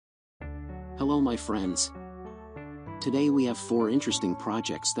Hello my friends. Today we have 4 interesting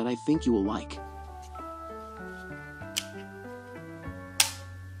projects that I think you will like.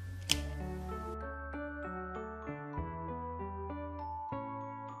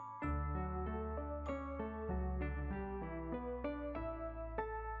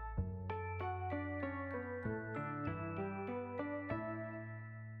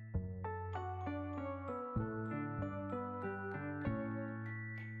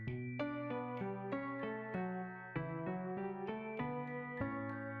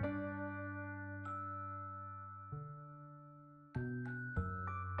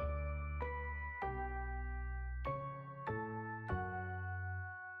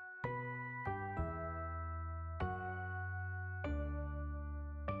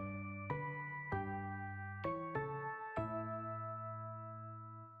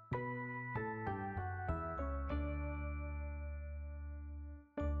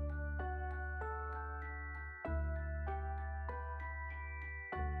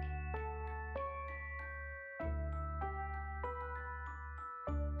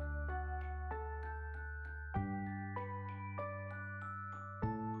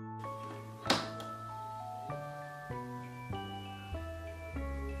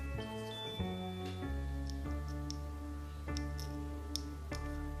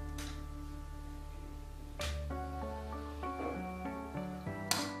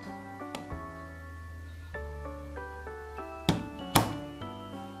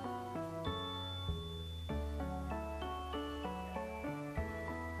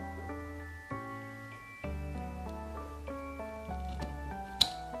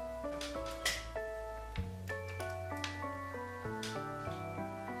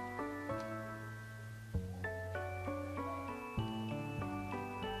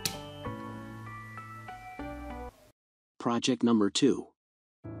 Project number 2.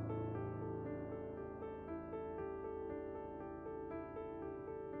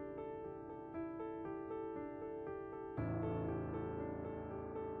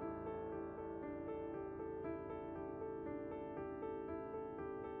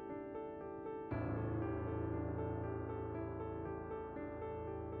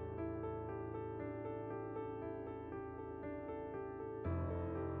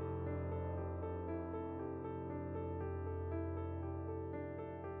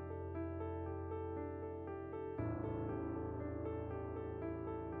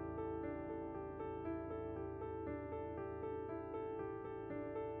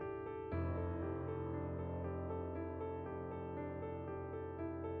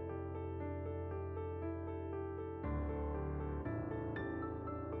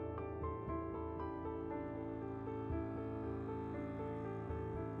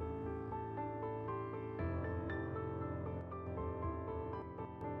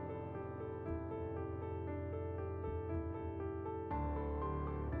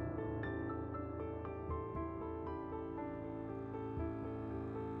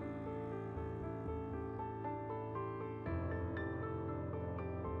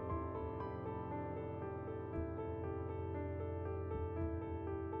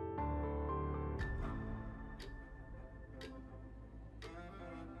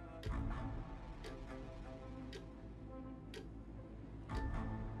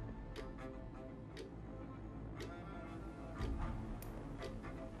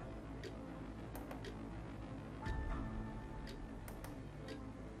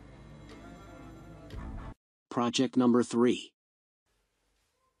 Project number 3.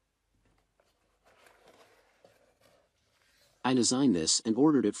 I designed this and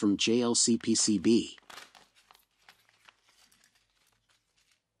ordered it from JLC PCB.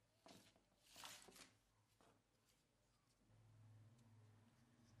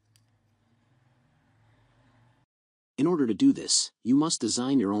 In order to do this, you must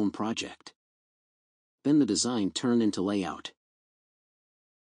design your own project. Then the design turned into layout.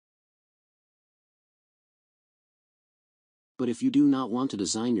 But if you do not want to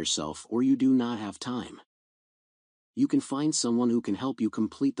design yourself or you do not have time, you can find someone who can help you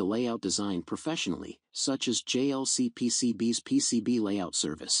complete the layout design professionally, such as JLC PCB's PCB layout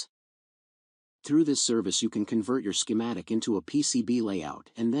service. Through this service you can convert your schematic into a PCB layout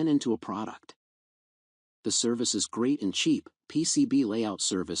and then into a product. The service is great and cheap, PCB layout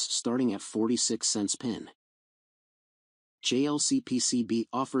service starting at 46 cents pin. JLC PCB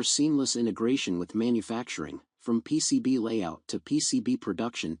offers seamless integration with manufacturing, from PCB layout to PCB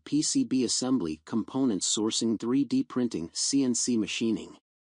production, PCB assembly, components sourcing, 3D printing, CNC machining.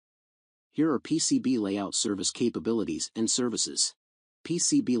 Here are PCB layout service capabilities and services.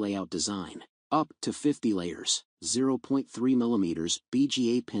 PCB layout design. Up to 50 layers. 0.3mm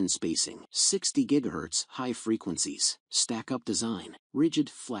BGA pin spacing, 60 GHz high frequencies, stack-up design, rigid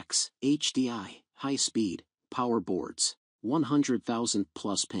flex, HDI, high speed, power boards. 100,000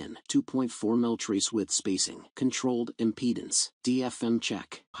 plus pin, 2.4mm trace width spacing, controlled impedance, DFM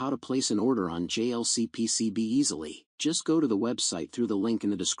check. How to place an order on JLC PCB easily. Just go to the website through the link in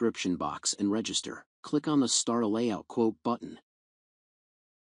the description box and register. Click on the Start a Layout Quote button.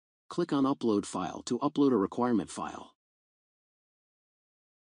 Click on Upload File to upload a requirement file.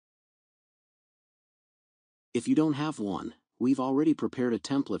 If you don't have one, we've already prepared a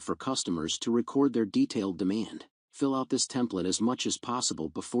template for customers to record their detailed demand. Fill out this template as much as possible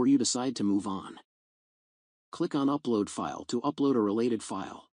before you decide to move on. Click on Upload File to upload a related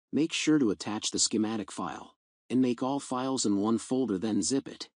file. Make sure to attach the schematic file, and make all files in one folder, then zip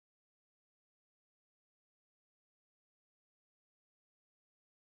it.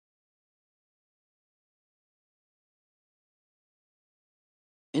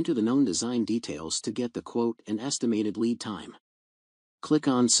 Enter the known design details to get the quote and estimated lead time. Click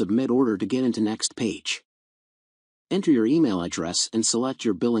on Submit Order to get into next page. Enter your email address and select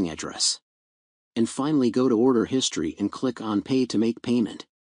your billing address. And finally go to Order History and click on Pay to make payment.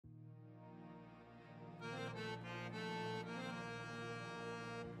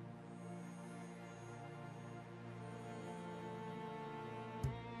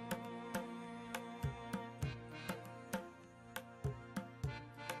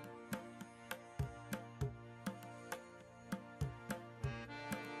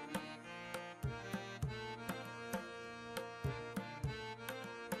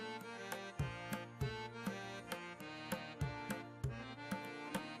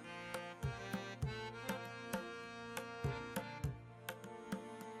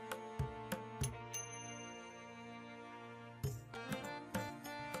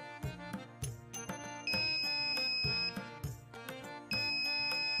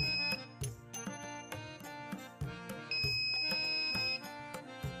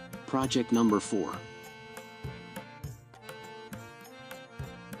 Project number 4.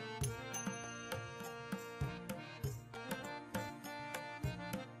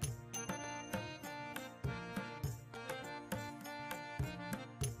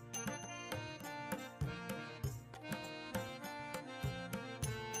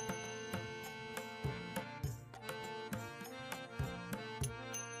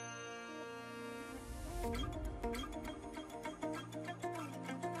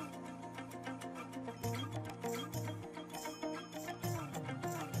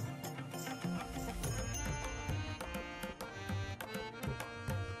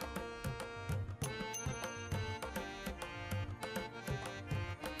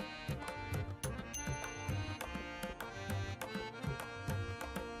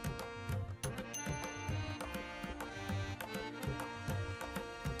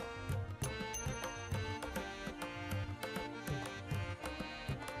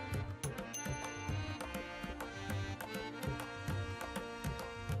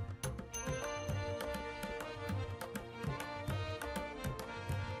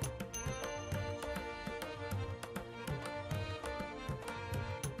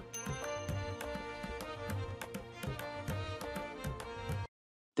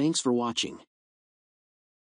 Thanks for watching.